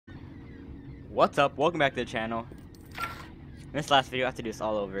What's up? Welcome back to the channel. In this last video, I have to do this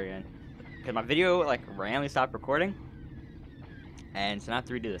all over again. Because my video, like, randomly stopped recording. And so now I have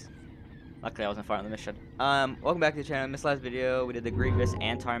to redo this. Luckily, I wasn't far on the mission. Welcome back to the channel. In this last video, we did the Grievous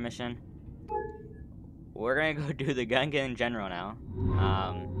Antar mission. We're gonna go do the Gungan in general now.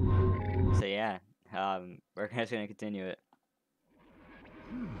 So yeah. We're just gonna continue it.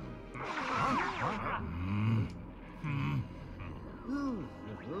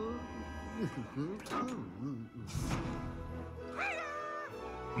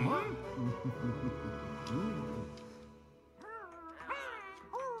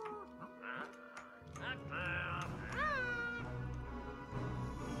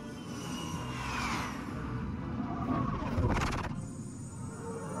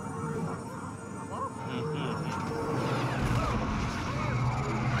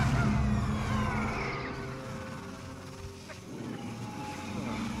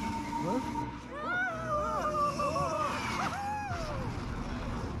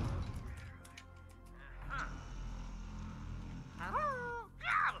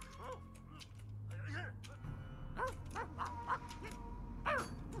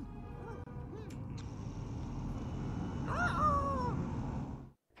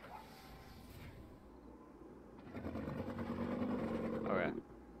 Okay.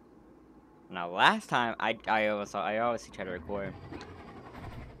 Now last time I always try to record.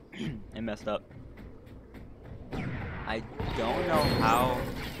 It messed up. I don't know how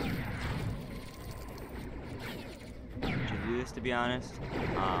to do this, to be honest.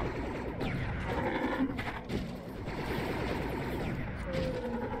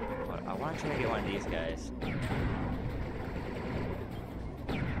 But I want to try to get one of these guys.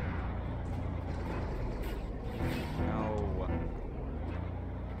 No,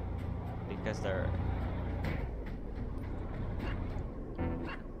 because they're.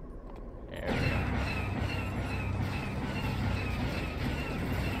 There we go.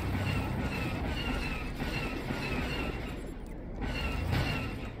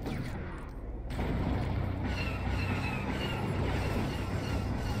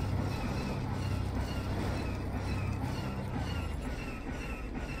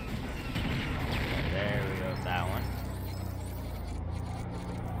 There we go, that one.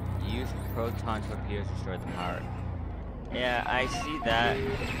 Use proton torpedoes to destroy the power. Yeah, I see that.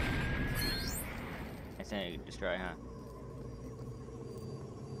 It's saying destroy, huh?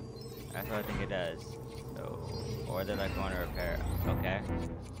 That's what I think it does. So, or they're like going to repair. Okay.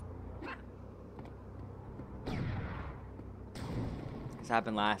 This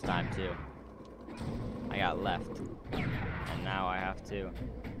happened last time too. I got left, and now I have to.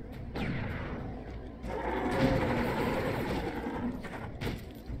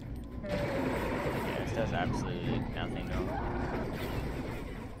 Yeah, this does absolutely nothing to him.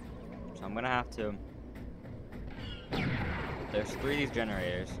 So I'm gonna have to. There's 3 of these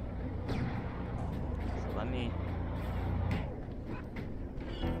generators. So let me.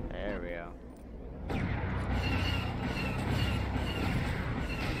 There we go.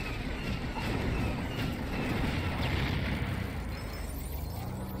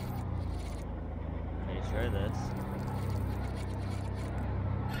 Make sure this.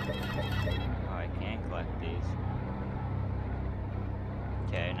 Oh, I can collect these.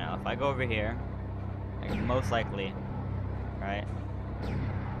 Okay, now if I go over here, I can most likely. Right?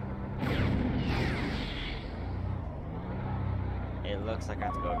 It looks like I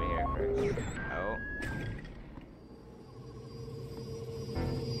have to go over here first. Oh.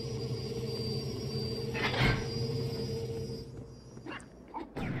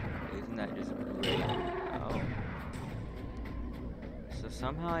 Isn't that just great? Oh. So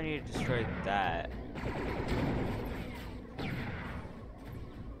somehow I need to destroy that.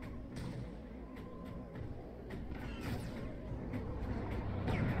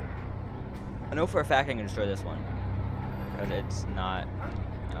 I know for a fact I can destroy this one, because it's not,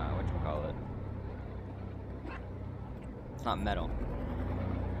 whatchamacallit. It's not metal.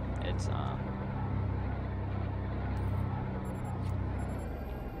 It's,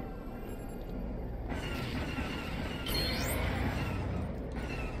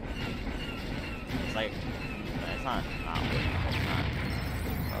 it's like, it's not wood, it's not,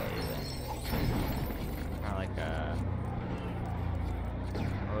 kind of like,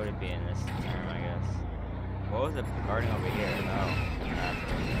 what would it be in this term, I guess? What was it guarding over here? Oh, that's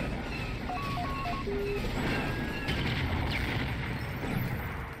what it is.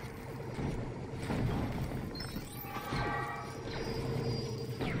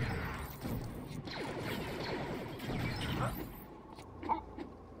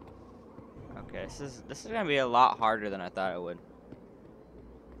 Okay, this is gonna be a lot harder than I thought it would.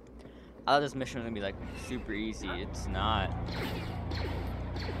 I thought this mission was gonna be like super easy. It's not.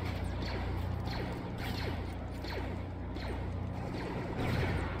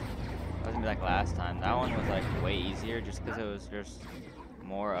 It wasn't like last time. That one was like way easier just because it was just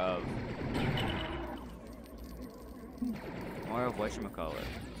more of whatchamacallit.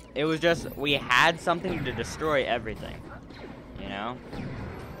 It was just we had something to destroy everything. You know?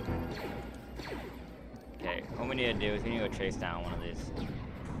 Okay, what we need to do is we need to go chase down one of these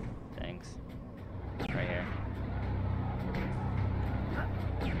things. Right here.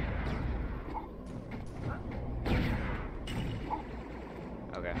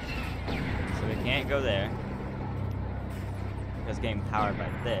 Okay. So we can't go there. Because getting powered by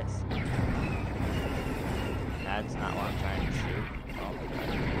this. That's not what I'm trying to shoot. Oh,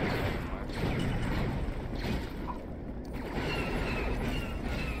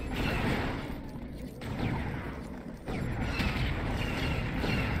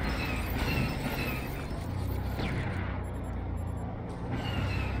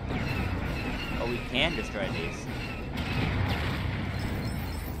 oh, we can destroy these.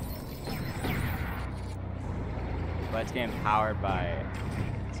 But it's getting powered by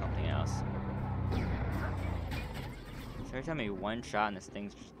something else. So every time you one shot and this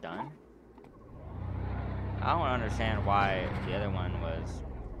thing's just done? I don't understand why the other one was.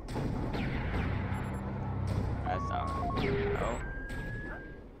 That's not right. Oh.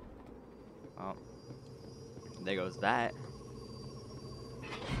 Oh. There goes that.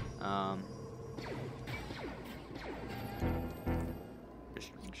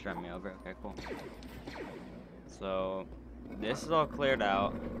 Just run me over. Okay, cool. So this is all cleared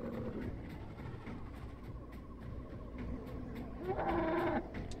out.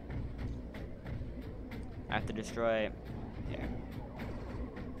 I have to destroy here.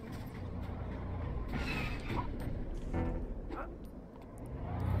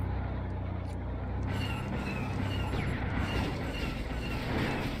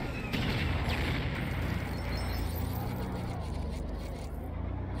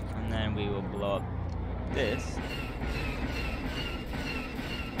 And then we will blow up this,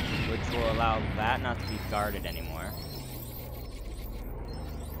 which will allow that not to be guarded anymore,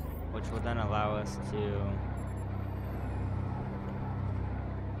 which will then allow us to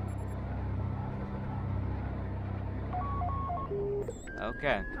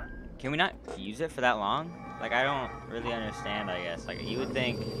okay. Can we not use it for that long? Like, I don't really understand, I guess. Like, you would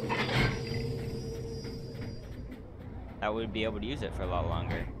think that we'd be able to use it for a lot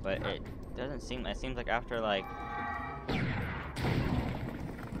longer, but it doesn't seem. It seems like after like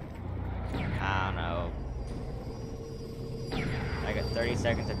I don't know, like at 30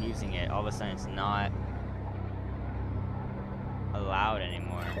 seconds of using it, all of a sudden it's not allowed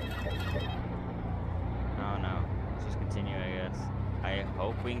anymore. I don't know. Let's just continue, I guess. I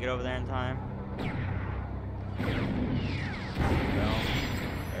hope we can get over there in time. Well,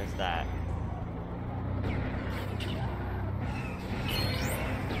 there's that.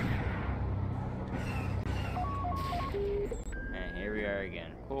 And here we are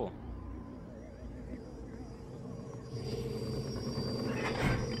again. Cool.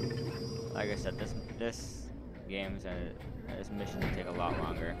 Like I said, this game's this mission will take a lot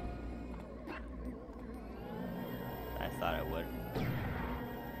longer. I thought it would.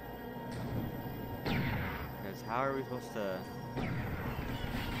 Because how are we supposed to?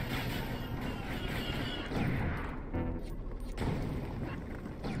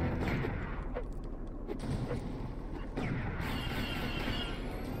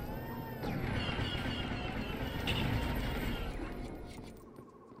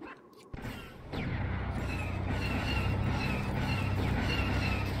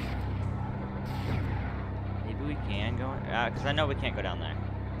 Because I know we can't go down there.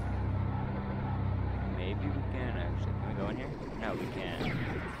 Maybe we can actually. Can we go in here? No, we can't.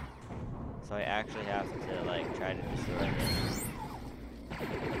 So I actually have to like try to destroy this.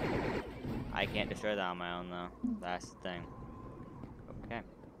 I can't destroy that on my own though. That's the thing. Okay.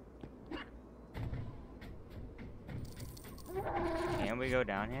 Can we go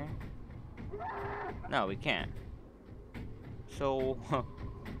down here? No, we can't. So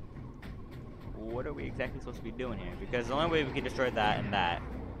what are we exactly supposed to be doing here? Because the only way we can destroy that and that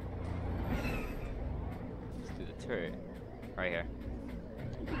is through the turret. Right here.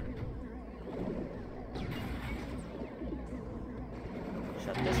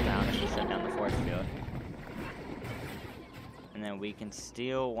 Shut this down. This will shut down the force field. And then we can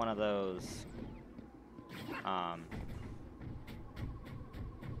steal one of those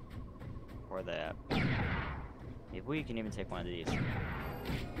or that. If we can even take one of these.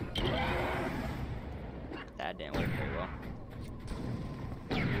 That didn't work very well.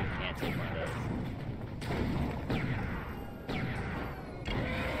 We can't take one of those.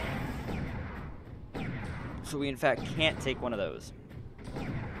 So we in fact can't take one of those.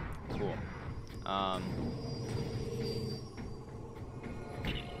 Cool.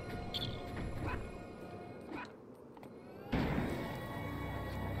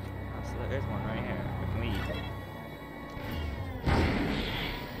 So there's one right here. Can we eat?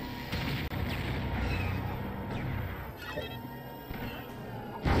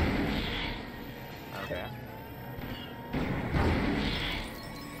 Okay.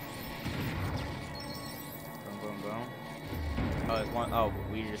 Boom, boom, boom. Oh, there's one. Oh,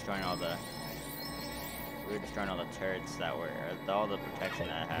 we were destroying all the. We were destroying all the turrets that were, or all the protection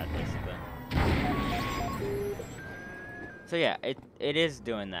that I had, basically. So yeah, it is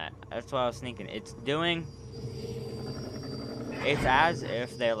doing that. That's what I was thinking. It's as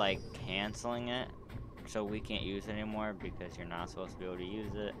if they're like canceling it, so we can't use it anymore because you're not supposed to be able to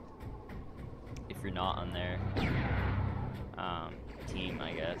use it if you're not on their team,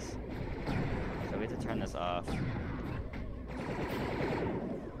 I guess. So we have to turn this off. Turn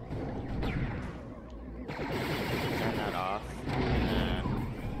that off, and then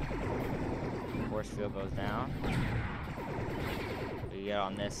force field goes down. We get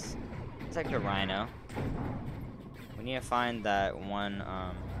on this. It's like the Rhino. We need to find that one.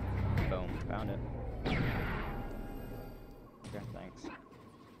 Boom, found it. Okay, thanks.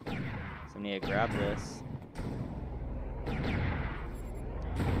 So we need to grab this.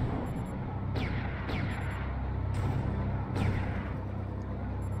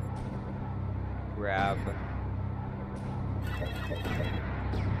 Grab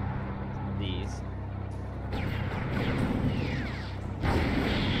these.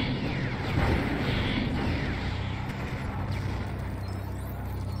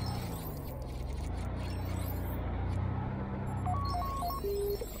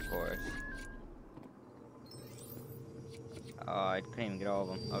 Of course. Oh, I couldn't even get all of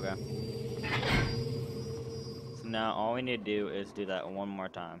them. Okay. So now all we need to do is do that one more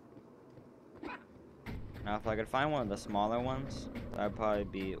time. Now if I could find one of the smaller ones, that'd probably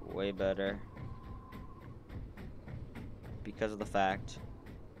be way better. Because of the fact.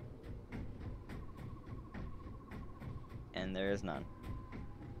 And there is none.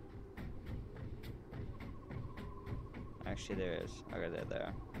 Actually there is. Okay,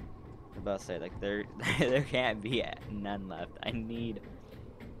 there. I was about to say, like, there can't be none left. I need,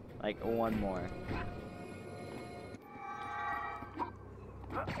 like, one more.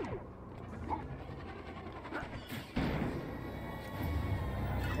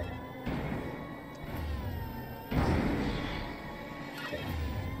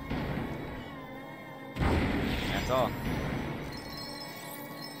 That's all.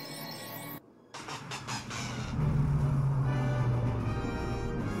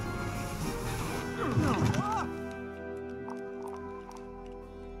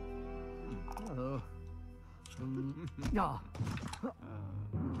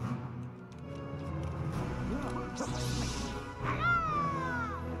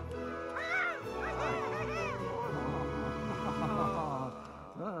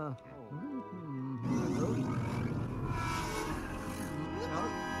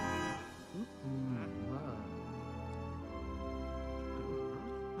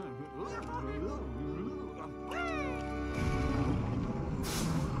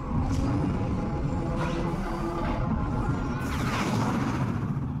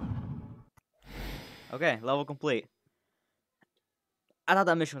 Okay, level complete. I thought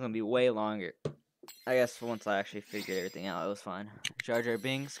that mission was gonna be way longer. I guess once I actually figured everything out, it was fine. Jar Jar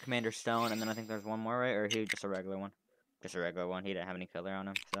Binks, Commander Stone, and then I think there's one more, right? Or he was just a regular one? Just a regular one. He didn't have any color on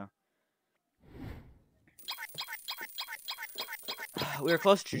him, so. We were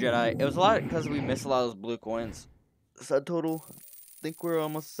close to Jedi. It was a lot because we missed a lot of those blue coins. So total, I think we're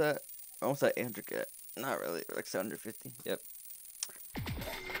almost at 800k. Not really, we're like 750. Yep.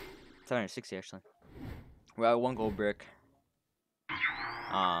 760 actually. We're at 1 gold brick.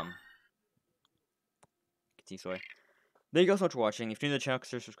 Sorry. Thank you guys so much for watching. If you're new to the channel,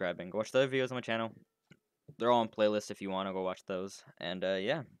 consider subscribing. Go watch the other videos on my channel. They're all on playlists if you want to go watch those. And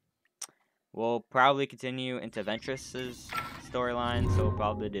yeah. We'll probably continue into Ventress's storyline, so we'll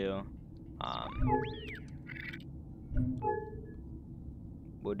probably do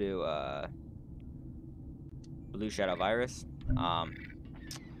we'll do Blue Shadow Virus.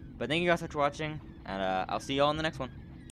 But thank you guys so much for watching, and I'll see you all in the next one.